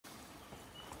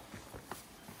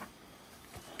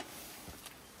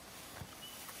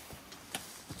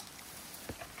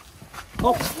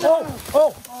Cole.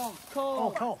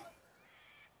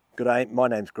 G'day, my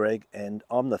name's Greg and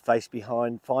I'm the face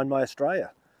behind Find My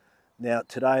Australia. Now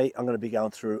today I'm going to be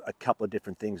going through a couple of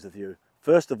different things with you.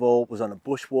 First of all was on a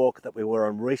bushwalk that we were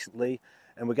on recently,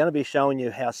 and we're going to be showing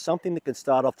you how something that can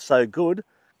start off so good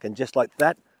can just like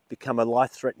that become a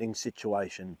life-threatening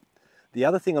situation. The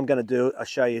other thing I'm going to do is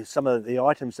show you some of the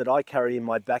items that I carry in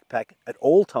my backpack at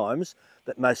all times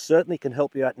that most certainly can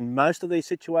help you out in most of these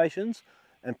situations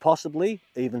and possibly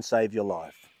even save your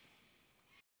life.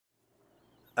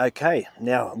 Okay,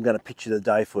 now I'm going to picture the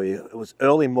day for you. It was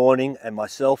early morning and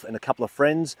myself and a couple of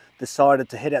friends decided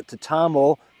to head out to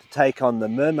Tahmoor to take on the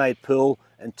Mermaid Pool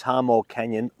and Tahmoor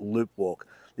Canyon loop walk.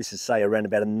 This is say around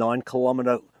about a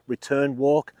 9-kilometre return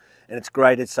walk, and it's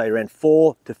graded say around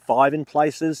 4 to 5 in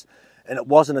places. And it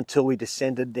wasn't until we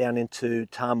descended down into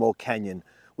Tahmoor Canyon,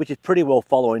 which is pretty well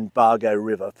following Bargo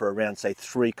River for around say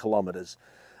 3 kilometres.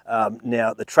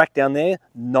 Now the track down there,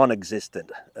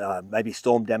 non-existent, maybe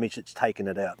storm damage that's taken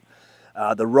it out.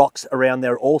 The rocks around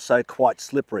there are also quite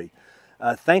slippery.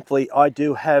 Thankfully I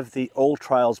do have the All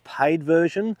Trails paid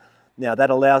version. Now that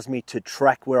allows me to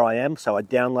track where I am, so I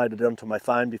downloaded it onto my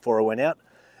phone before I went out,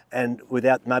 and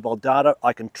without mobile data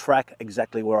I can track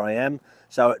exactly where I am.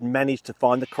 So it managed to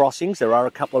find the crossings. There are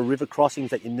a couple of river crossings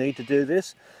that you need to do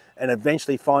this, and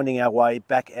eventually finding our way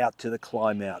back out to the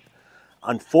climb out.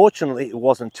 Unfortunately, it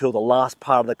wasn't until the last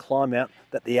part of the climb out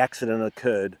that the accident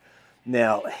occurred.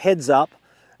 Now, heads up,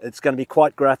 it's going to be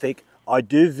quite graphic. I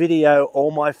do video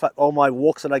all my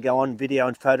walks that I go on, video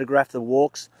and photograph the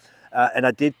walks, and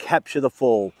I did capture the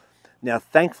fall. Now,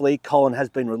 thankfully, Colin has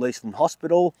been released from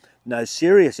hospital, no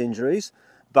serious injuries,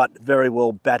 but very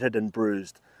well battered and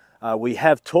bruised. We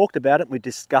have talked about it, we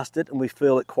discussed it, and we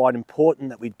feel it quite important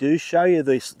that we do show you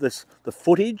the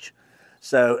footage,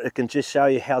 so it can just show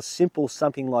you how simple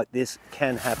something like this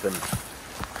can happen.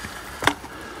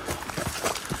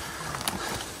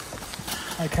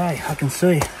 Okay, I can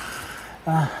see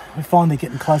we're finally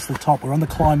getting close to the top. We're on the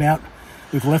climb out.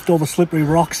 We've left all the slippery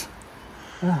rocks.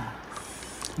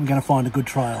 I'm going to find a good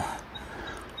trail,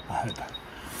 I hope.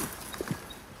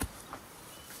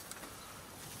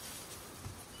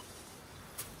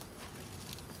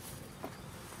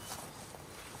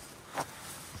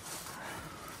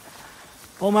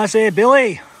 Almost there,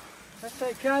 Billy. That's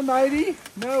okay, matey.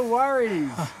 No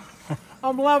worries.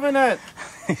 I'm loving it.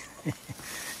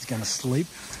 He's going to sleep.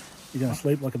 He's going to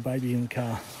sleep like a baby in the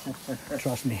car.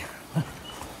 Trust me.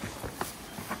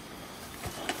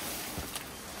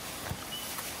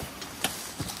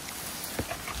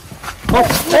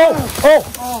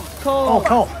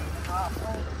 Cole.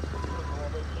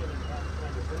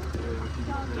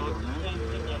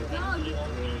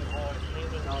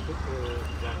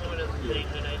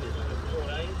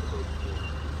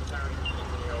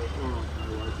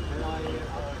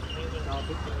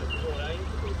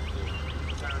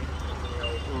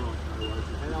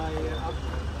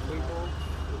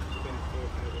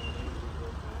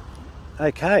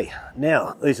 Okay,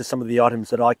 now these are some of the items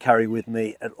that I carry with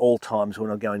me at all times when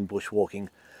I'm going bushwalking.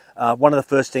 One of the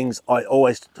first things I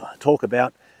always talk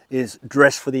about is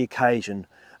dress for the occasion.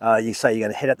 You say you're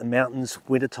going to head out the mountains,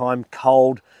 wintertime,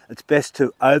 cold. It's best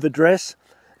to overdress,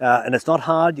 and it's not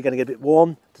hard. You're going to get a bit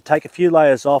warm. To take a few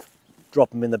layers off,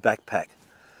 drop them in the backpack.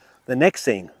 The next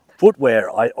thing, footwear.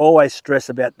 I always stress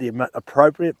about the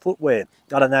appropriate footwear.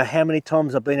 I don't know how many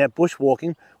times I've been out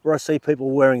bushwalking where I see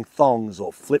people wearing thongs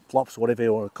or flip-flops, whatever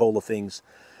you want to call the things.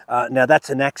 Now that's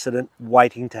an accident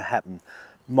waiting to happen.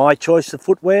 My choice of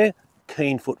footwear,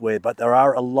 Keen footwear, but there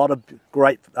are a lot of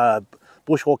great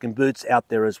bushwalking boots out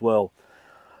there as well.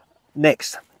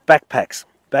 Next, backpacks.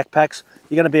 Backpacks,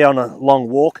 you're going to be on a long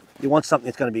walk. You want something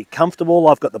that's going to be comfortable.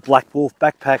 I've got the Black Wolf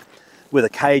backpack with a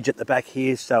cage at the back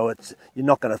here, so you're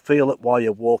not going to feel it while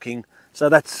you're walking. So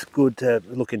that's good to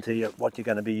look into what you're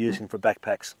going to be using for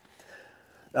backpacks.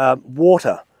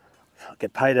 Water. I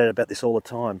get paid out about this all the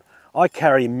time. I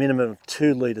carry a minimum of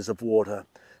 2 litres of water.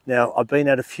 Now, I've been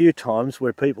out a few times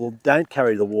where people don't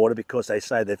carry the water because they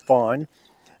say they're fine,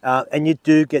 and you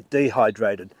do get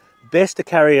dehydrated. Best to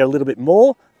carry a little bit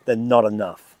more than not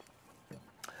enough.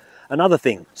 Another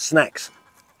thing, snacks.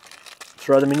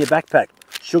 Throw them in your backpack.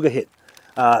 Sugar hit.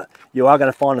 You are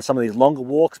going to find on some of these longer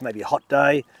walks, maybe a hot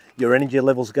day, your energy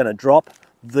levels are going to drop.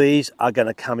 These are going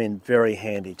to come in very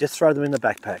handy. Just throw them in the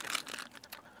backpack.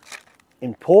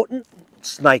 Important,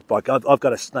 snake bite. I've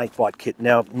got a snake bite kit.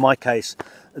 Now, in my case,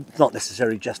 it's not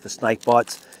necessarily just for snake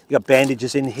bites. You've got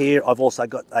bandages in here. I've also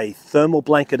got a thermal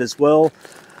blanket as well.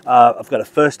 I've got a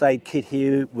first aid kit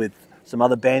here with some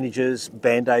other bandages,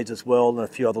 band-aids as well, and a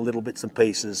few other little bits and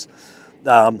pieces.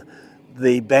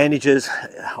 The bandages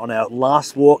on our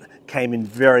last walk came in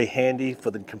very handy for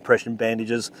the compression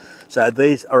bandages, so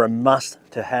these are a must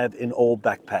to have in all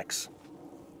backpacks.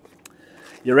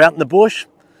 You're out in the bush,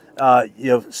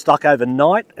 you're stuck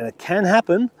overnight, and it can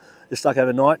happen, you're stuck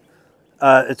overnight.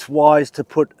 It's wise to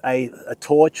put a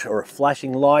torch or a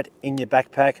flashing light in your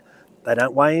backpack. They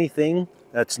don't weigh anything,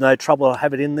 it's no trouble to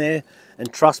have it in there,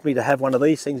 and trust me, to have one of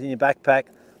these things in your backpack,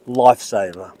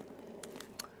 lifesaver.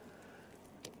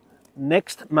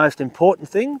 Next most important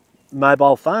thing,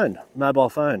 mobile phone. Mobile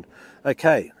phone.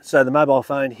 Okay, so the mobile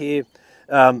phone here,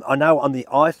 I know on the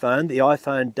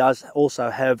iPhone does also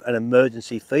have an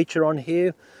emergency feature on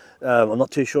here. I'm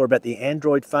not too sure about the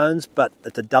Android phones, but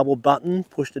it's a double button,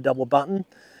 push the double button,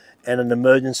 and an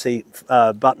emergency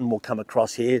button will come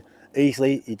across here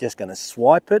easily. You're just going to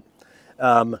swipe it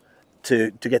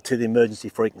to get to the emergency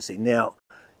frequency. Now,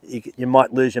 you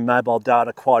might lose your mobile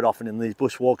data quite often in these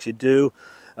bushwalks. You do.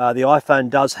 The iPhone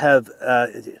does have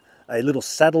a little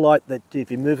satellite that if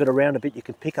you move it around a bit, you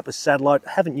can pick up a satellite.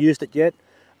 I haven't used it yet,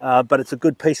 but it's a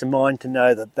good peace of mind to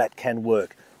know that that can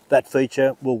work. That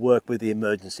feature will work with the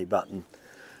emergency button.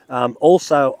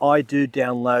 Also, I do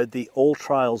download the All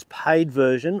Trails paid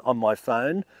version on my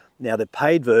phone. Now, the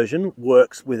paid version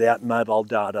works without mobile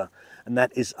data, and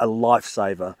that is a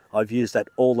lifesaver. I've used that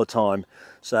all the time.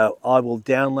 So I will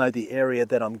download the area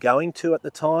that I'm going to at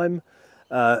the time,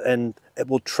 and it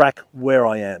will track where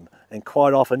I am. And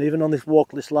quite often, even on this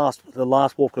walk, the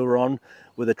last walk we were on,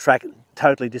 where the track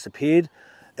totally disappeared,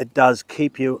 it does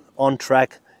keep you on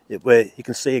track, where you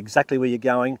can see exactly where you're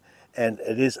going, and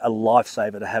it is a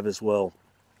lifesaver to have as well.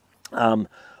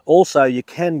 Also, you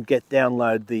can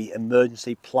download the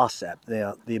Emergency Plus app.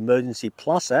 Now, the Emergency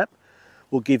Plus app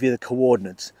will give you the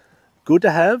coordinates. Good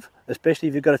to have, especially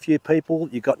if you've got a few people,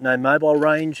 you've got no mobile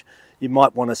range. You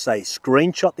might want to, say,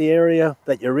 screenshot the area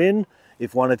that you're in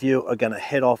if one of you are going to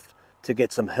head off to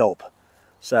get some help.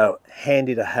 So,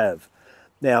 handy to have.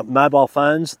 Now, mobile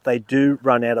phones, they do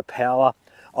run out of power.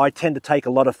 I tend to take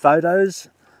a lot of photos,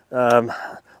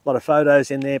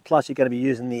 in there, plus you're going to be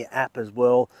using the app as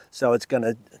well, so it's going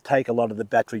to take a lot of the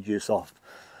battery use off.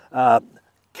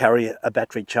 Carry a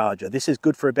battery charger. This is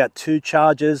good for about 2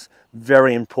 charges,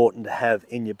 very important to have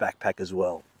in your backpack as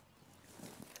well.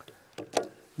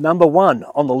 Number 1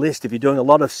 on the list, if you're doing a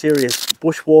lot of serious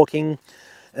bushwalking,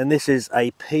 and this is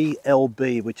a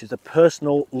PLB, which is a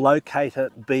personal locator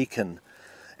beacon.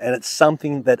 And it's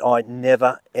something that I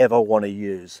never ever want to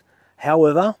use.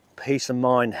 However, peace of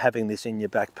mind having this in your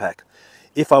backpack.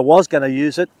 If I was going to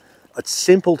use it, it's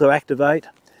simple to activate.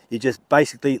 You just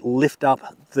basically lift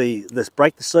up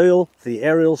break the seal, the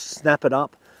aerial, snap it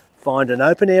up, find an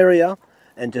open area,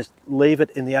 and just leave it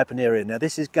in the open area. Now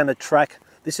this is going to track,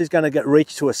 this is going to get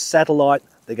reached to a satellite.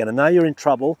 They're going to know you're in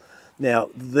trouble. Now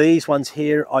these ones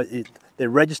here, they're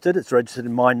registered, it's registered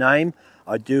in my name.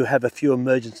 I do have a few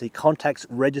emergency contacts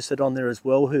registered on there as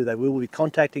well, who they will be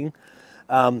contacting.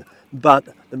 But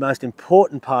the most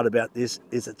important part about this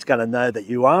is it's going to know that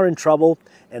you are in trouble,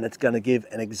 and it's going to give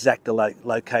an exact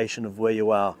location of where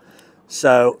you are.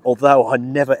 So although I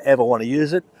never ever want to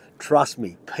use it, trust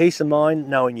me, peace of mind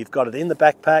knowing you've got it in the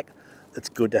backpack, it's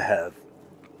good to have.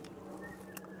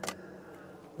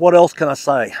 What else can I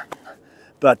say?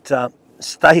 But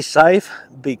stay safe,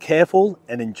 be careful,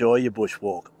 and enjoy your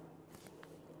bushwalk.